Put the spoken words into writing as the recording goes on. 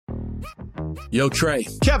Yo, Trey.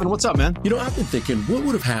 Kevin, what's up, man? You know, I've been thinking, what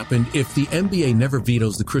would have happened if the NBA never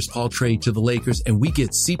vetoes the Chris Paul trade to the Lakers and we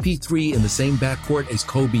get CP3 in the same backcourt as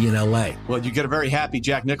Kobe in LA? Well, you get a very happy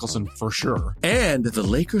Jack Nicholson for sure. And the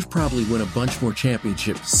Lakers probably win a bunch more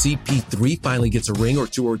championships. CP3 finally gets a ring or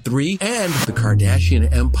 2 or 3, and the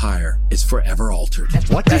Kardashian empire is forever altered.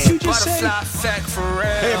 What did you just say?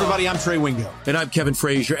 Hey, everybody, I'm Trey Wingo. And I'm Kevin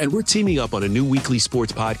Frazier, and we're teaming up on a new weekly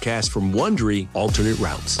sports podcast from Wondery, Alternate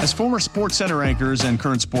Routes. As former Sports Center anchors and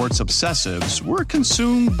current sports obsessives, we're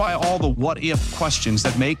consumed by all the what-if questions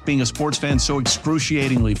that make being a sports fan so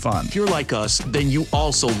excruciatingly fun. If you're like us, then you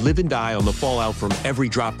also live and die on the fallout from every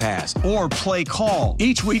drop pass. Or play call.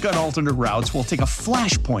 Each week on Alternate Routes, we'll take a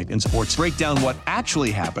flashpoint in sports, break down what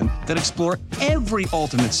actually happened, then explore every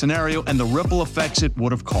alternate scenario and the ripple effects it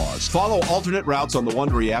would have caused. Follow Alternate Routes on the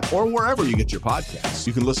Wondery app or wherever you get your podcasts.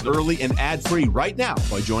 You can listen early and ad-free right now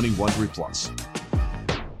by joining Wondery Plus.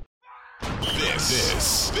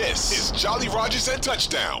 This is Jolly Rogers and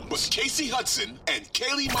Touchdown with Casey Hudson and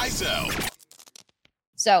Kaylee Mizell.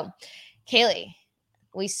 So, Kaylee,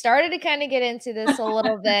 we started to kind of get into this a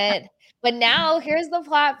little bit, but now here's the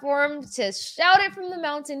platform to shout it from the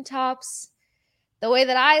mountaintops. The way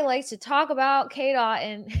that I like to talk about K-Dot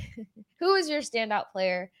and who is your standout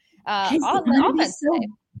player on the offense today?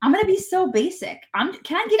 I'm going to be so basic.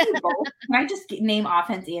 Can I give you both? Can I just name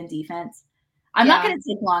offense and defense? I'm not going to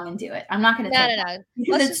take long and do it. I'm not going to take long.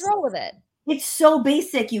 Let's just roll with it. It's so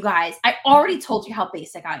basic, you guys. I already told you how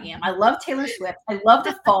basic I am. I love Taylor Swift. I love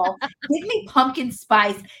the fall. Give me pumpkin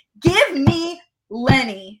spice. Give me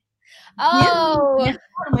Lenny. Oh. Give me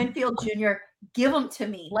Winfield Jr. Give them to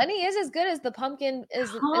me. Lenny is as good as the pumpkin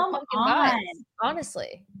vibes,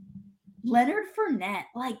 honestly. Leonard Fournette,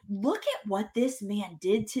 like, look at what this man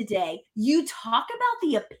did today. You talk about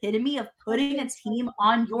the epitome of putting a team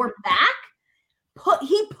on your back.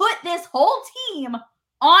 He put this whole team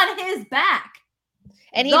on his back.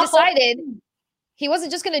 And he decided he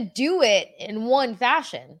wasn't just going to do it in one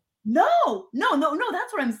fashion. No.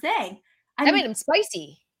 That's what I'm saying. I made him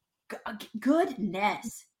spicy.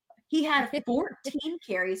 Goodness. He had 14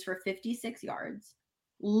 carries for 56 yards,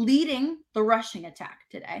 leading the rushing attack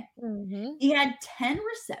today. Mm-hmm. He had 10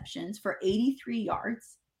 receptions for 83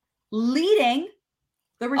 yards, leading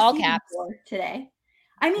the receiving corps today.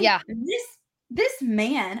 I mean, this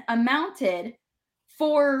man amounted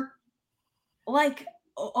for like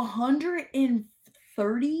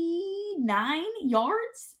 139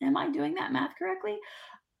 yards. Am I doing that math correctly?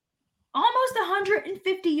 Almost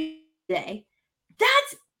 150 a day.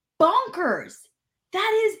 That's bonkers.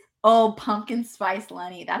 That is pumpkin spice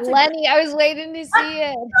Lenny. That's Lenny. I was waiting to see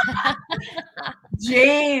it.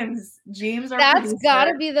 James. That's got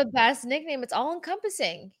to be the best nickname. It's all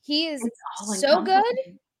encompassing. He is so good.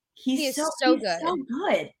 He's so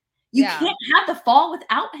good. You can't have the fall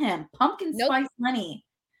without him. Pumpkin spice Lenny.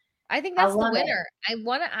 I think that's the winner. I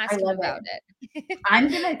want to ask him about it.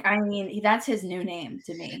 That's his new name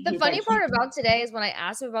to me. The funny part about today is when I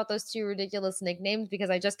asked him about those two ridiculous nicknames,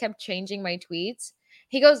 because I just kept changing my tweets.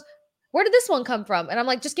 He goes, "Where did this one come from?" And I'm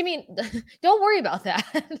like, just give me, don't worry about that.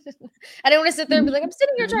 I didn't want to sit there and be like, I'm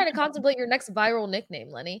sitting here trying to contemplate your next viral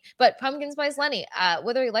nickname, Lenny. But Pumpkin Spice Lenny,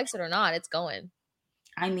 whether he likes it or not, it's going.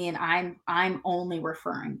 I mean, I'm only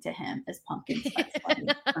referring to him as Pumpkin Spice Lenny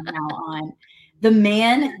from now on. The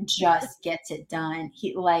man just gets it done.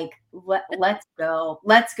 He let's go,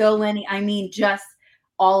 Lenny. I mean, just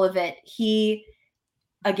all of it.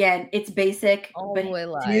 Again, it's basic, but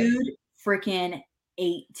dude, freaking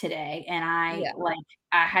ate today, and I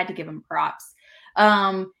had to give him props.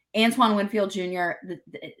 Antoine Winfield Jr., the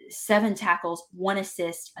 7 tackles, 1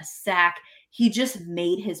 assist, a sack. He just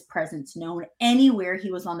made his presence known anywhere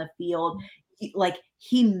he was on the field.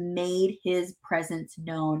 He made his presence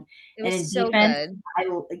known. It was and in so defense,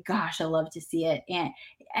 good. I love to see it. And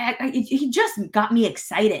he just got me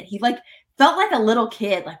excited. He felt like a little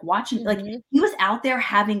kid, watching, he was out there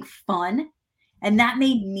having fun, and that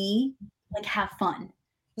made me have fun.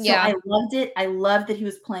 So I loved it. I loved that he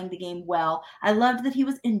was playing the game well. I loved that he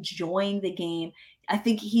was enjoying the game. I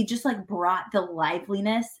think he just brought the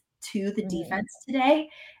liveliness to the defense today,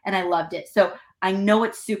 and I loved it. So I know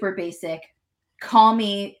it's super basic. Call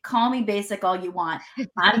me basic all you want.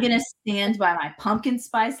 I'm going to stand by my Pumpkin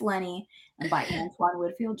Spice Lenny and by Antoine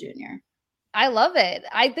Winfield Jr. I love it.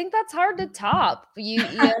 I think that's hard to top. You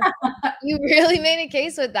really made a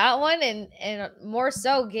case with that one, and more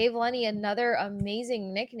so gave Lenny another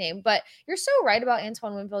amazing nickname. But you're so right about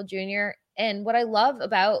Antoine Winfield Jr. And what I love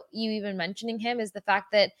about you even mentioning him is the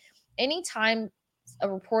fact that anytime a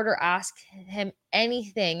reporter asks him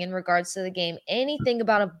anything in regards to the game, anything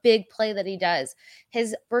about a big play that he does,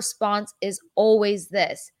 his response is always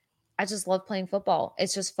this: I just love playing football.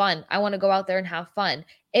 It's just fun. I want to go out there and have fun.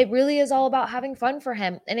 It really is all about having fun for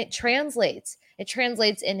him. And it translates. It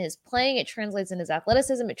translates in his playing. It translates in his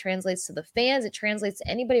athleticism. It translates to the fans. It translates to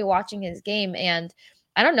anybody watching his game. And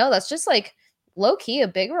I don't know, that's just like low key a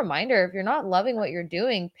big reminder. If you're not loving what you're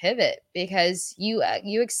doing, pivot, because you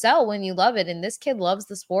excel when you love it. And this kid loves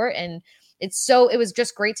the sport. And it was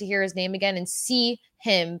just great to hear his name again and see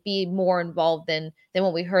him be more involved than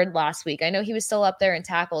what we heard last week. I know he was still up there in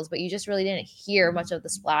tackles, but you just really didn't hear much of the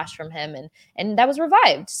splash from him, and that was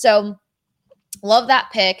revived. So love that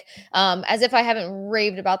pick. As if I haven't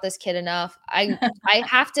raved about this kid enough. I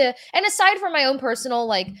have to, and aside from my own personal,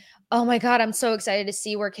 like, oh my God, I'm so excited to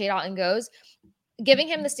see where Cade Otton goes. Giving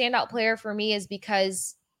him the standout player for me is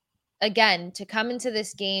because, again, to come into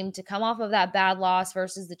this game, to come off of that bad loss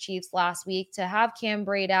versus the Chiefs last week, to have Cam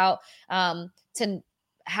Braid out, to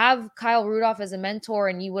have Kyle Rudolph as a mentor,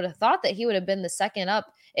 and you would have thought that he would have been the second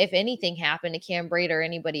up if anything happened to Cam Braid or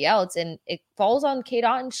anybody else, and it falls on Cade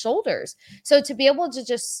Otton's shoulders. So to be able to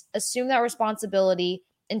just assume that responsibility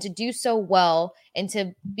and to do so well, and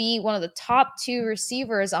to be one of the top 2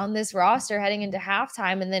 receivers on this roster heading into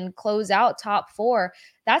halftime and then close out top 4,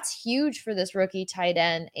 that's huge for this rookie tight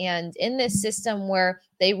end. And in this system where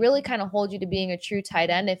they really kind of hold you to being a true tight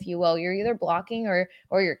end, if you will, you're either blocking or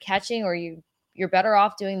you're catching, or you're better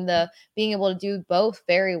off being able to do both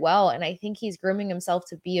very well. And I think he's grooming himself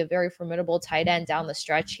to be a very formidable tight end down the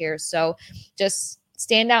stretch here. So just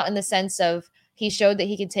stand out in the sense of he showed that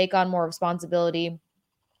he could take on more responsibility.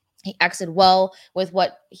 He acted well with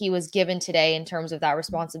what he was given today in terms of that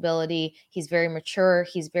responsibility. He's very mature.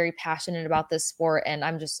 He's very passionate about this sport. And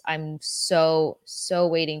I'm so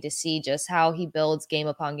waiting to see just how he builds game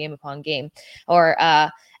upon game upon game. Or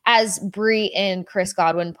as Bree and Chris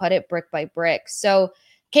Godwin put it, brick by brick. So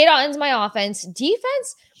Cade Otton's my offense.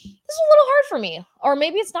 Defense, this is a little hard for me. Or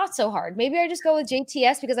maybe it's not so hard. Maybe I just go with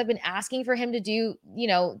JTS because I've been asking for him to do,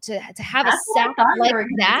 to have a sack like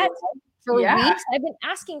that. For weeks, I've been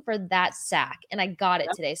asking for that sack, and I got it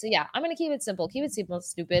today. So yeah, I'm going to keep it simple. Keep it simple,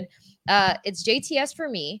 stupid. It's JTS for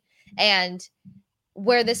me. And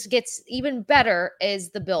where this gets even better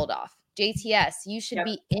is the build-off. JTS, you should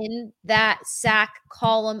be in that sack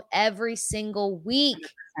column every single week.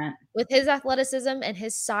 100%. With his athleticism and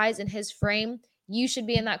his size and his frame, you should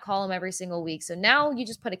be in that column every single week. So now you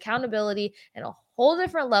just put accountability in a whole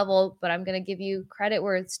different level, but I'm going to give you credit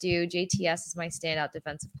where it's due. JTS is my standout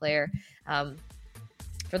defensive player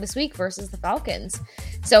for this week versus the Falcons.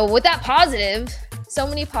 So with that positive, so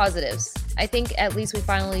many positives. I think at least we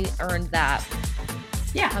finally earned that.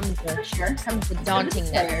 Yeah, for sure. Comes the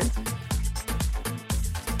dauntingness.